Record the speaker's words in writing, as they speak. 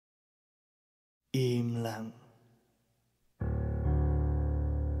Im lặng.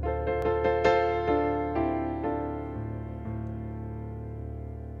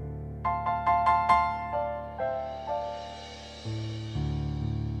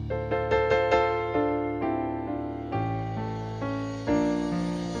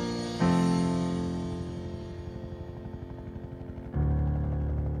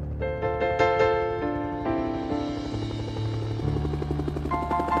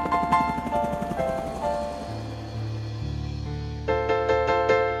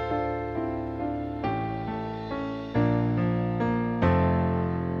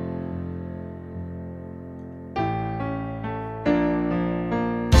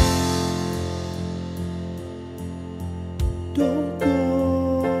 Don't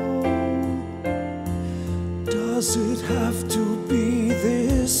go. Does it have to be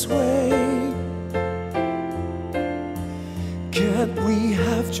this way? Can't we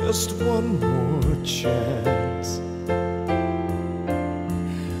have just one more chance?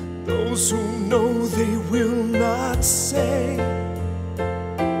 Those who know they will not say.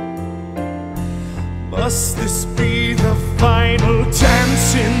 Must this be the final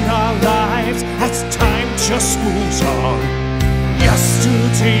dance in our lives as time just moves on?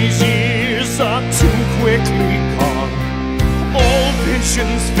 Yesterday's years are too quickly gone. All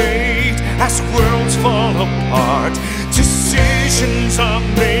visions fade as worlds fall apart. Decisions are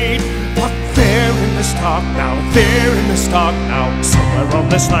made, but they're in the dark now. They're in the dark now. Somewhere on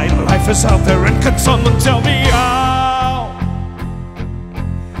this night, life is out there, and can someone tell me how?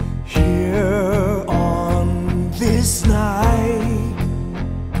 Here on this night,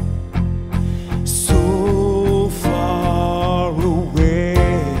 so far away,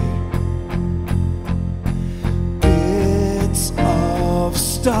 bits of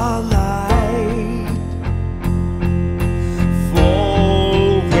starlight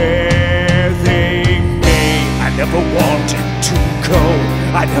fall where they may. I never wanted to go,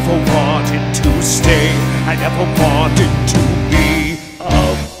 I never wanted to stay, I never wanted to be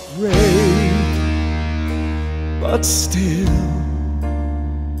afraid. But still,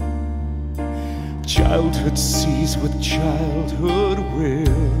 childhood sees what childhood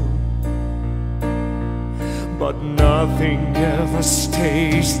will. But nothing ever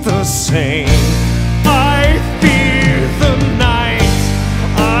stays the same. I fear the night,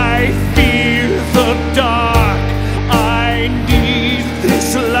 I fear the dark. I need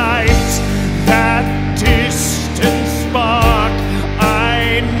this light, that distant spark.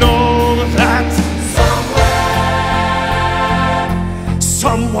 I know that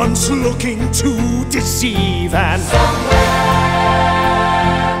someone's looking to deceive, and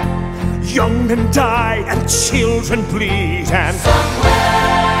young and die and children bleed, and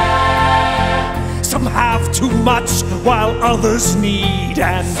some have too much while others need,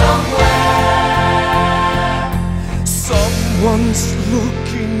 and someone's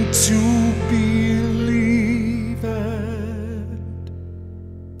looking to believe, and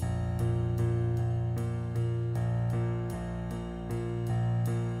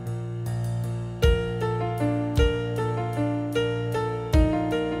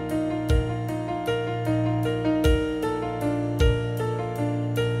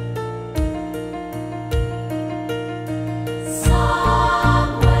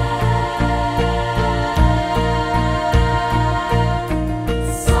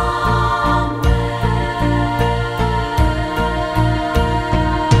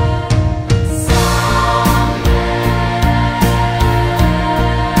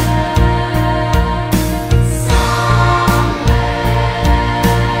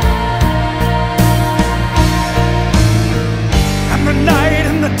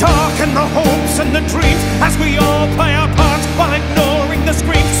and the hopes and the dreams, as we all play our parts while ignoring the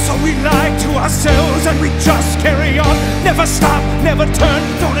screams. So we lie to ourselves and we just carry on. Never stop, never turn,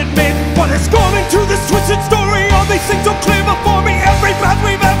 don't admit what is going into this twisted story. All these things so clear before me. Every path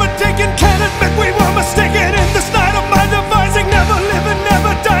we've ever taken, can't admit we were mistaken. In this night of my devising, never living,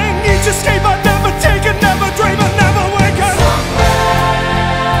 never dying. Each escape I've never taken, never dreaming, never waking.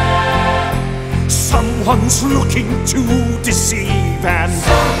 Someone's looking to deceive, and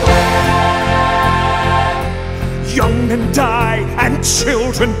young and die and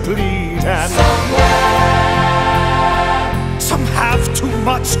children bleed, and some have too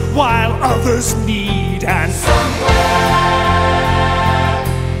much while others need, and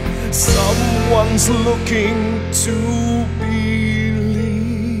someone's looking to believe,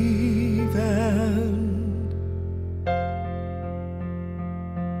 and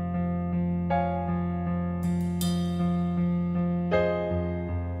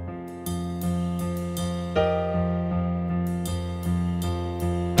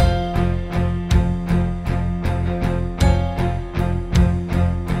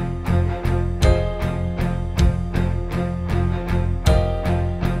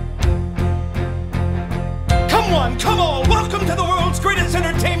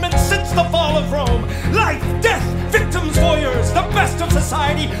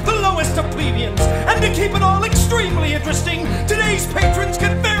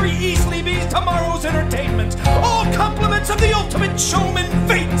of the ultimate showman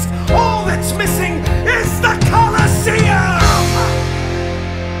fades. All that's missing is the Colosseum!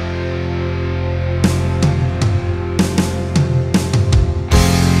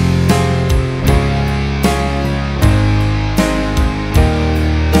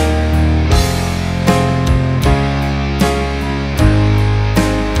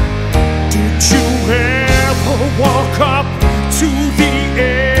 Walk up to the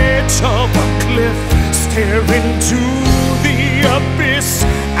edge of a cliff, stare into the abyss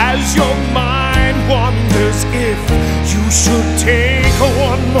as your mind wonders if you should take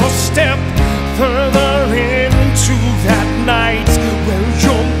one more step further into that night. Well,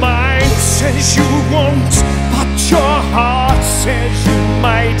 your mind says you won't, but your heart says you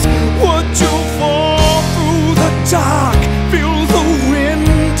might. Would you fall through the dark, feel the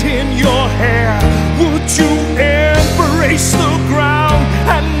wind in your hair? Would you embrace the ground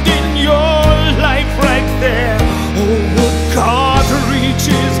and in your life right there? Or would God reach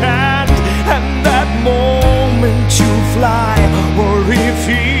his hand and that moment you fly? Or if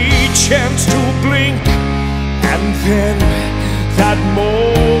he chanced to blink and then that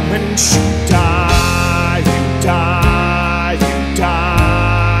moment you die, you die, you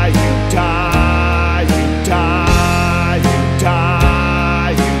die, you die, you die, you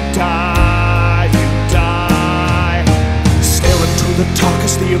die, you die, you die. Stare into the dark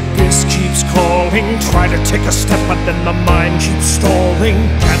as the abyss keeps calling. Try to take a step but then the mind keeps stalling.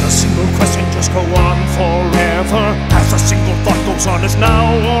 Can a single question just go on forever? As a single thought goes on, is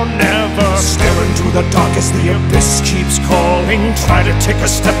now or never. Stare into the dark as the abyss keeps calling. Try to take a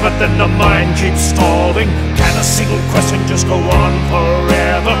step but then the mind keeps stalling. Can a single question just go on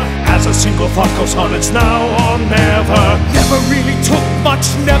forever? As a single thought goes on, it's now or never. Never really took much,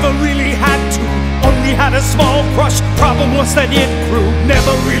 never really had to. Only had a small crush, problem was that it grew.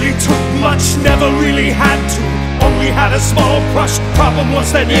 Never really took much, never really had to. Only had a small crush, problem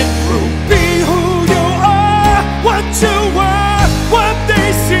was that it grew. Be who you are, what you were, what they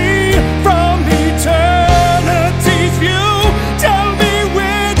see from eternity's view. Tell me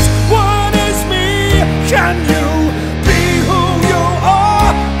which one is me. Can you be who you are,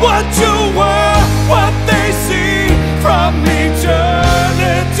 what you were, what they see from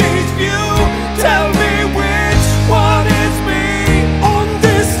eternity's view? Tell me which one is me. On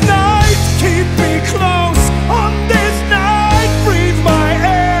this night, keep me close. On this night, breathe my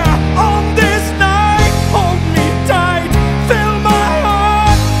air. On this night, hold me tight. Feel my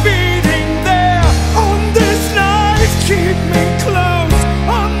heart beating there. On this night, keep me close.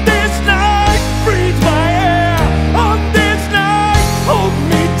 On this night, breathe my air. On this night, hold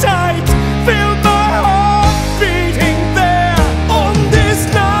me tight. Feel my heart beating there. On this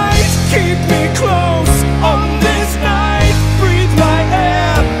night, keep me close. On this night, breathe my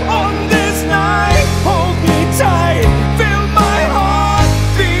air. On this night, hold me tight. Feel my heart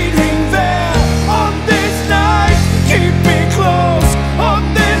beating there. On this night, keep me close. On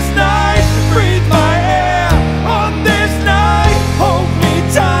this night, breathe my air. On this night, hold me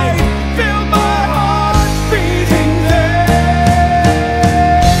tight. Feel my heart beating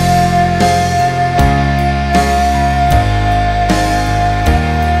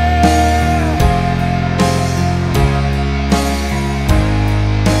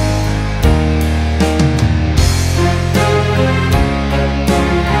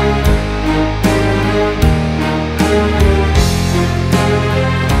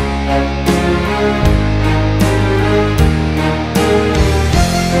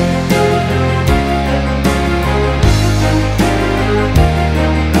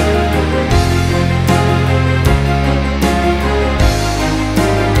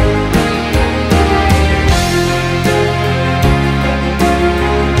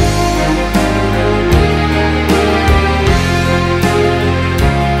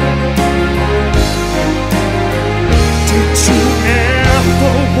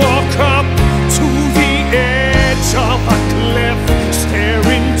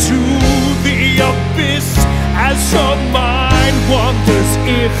your mind wonders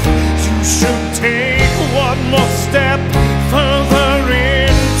if you should take one more step further